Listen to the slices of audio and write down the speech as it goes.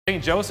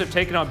St. Joseph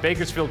taking on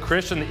Bakersfield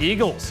Christian. The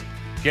Eagles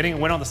getting a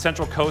win on the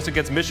Central Coast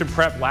against Mission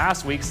Prep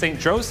last week. St.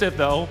 Joseph,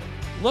 though,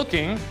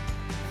 looking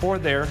for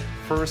their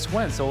first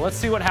win. So let's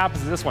see what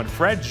happens in this one.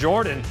 Fred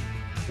Jordan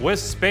with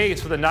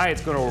space for the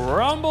Knights, going to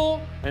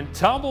rumble and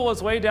tumble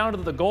his way down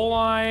to the goal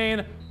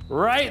line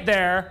right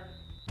there.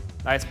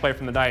 Nice play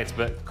from the Knights,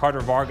 but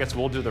Carter Vargas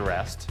will do the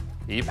rest.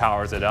 He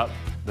powers it up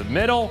the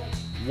middle,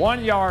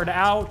 1 yard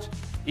out.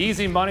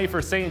 Easy money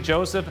for St.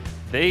 Joseph.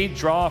 They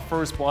draw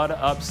first blood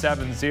up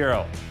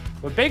 7-0.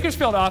 But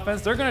Bakersfield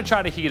offense, they're going to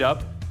try to heat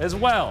up as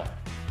well.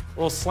 A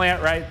little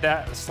slant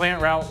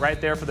route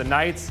right there for the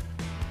Knights.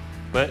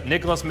 But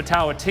Nicholas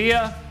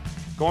Matawatia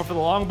going for the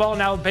long ball.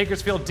 Now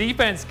Bakersfield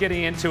defense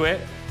getting into it.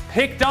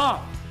 Picked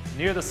off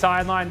near the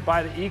sideline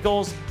by the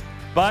Eagles,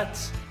 but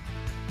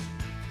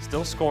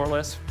still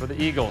scoreless for the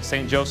Eagles.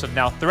 St. Joseph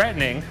now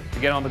threatening to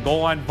get on the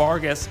goal line.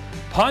 Vargas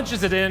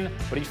punches it in,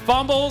 but he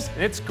fumbles,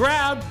 and it's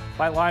grabbed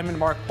by lineman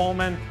Mark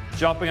Pullman.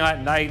 Jumping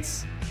on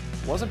Knights.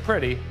 Wasn't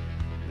pretty.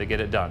 They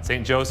get it done.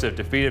 St. Joseph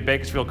defeated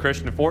Bakersfield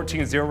Christian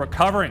 14-0,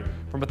 recovering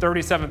from a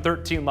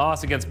 37-13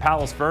 loss against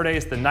Palos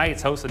Verdes. The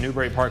Knights host the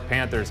Newbury Park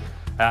Panthers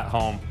at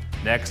home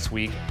next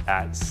week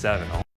at 7.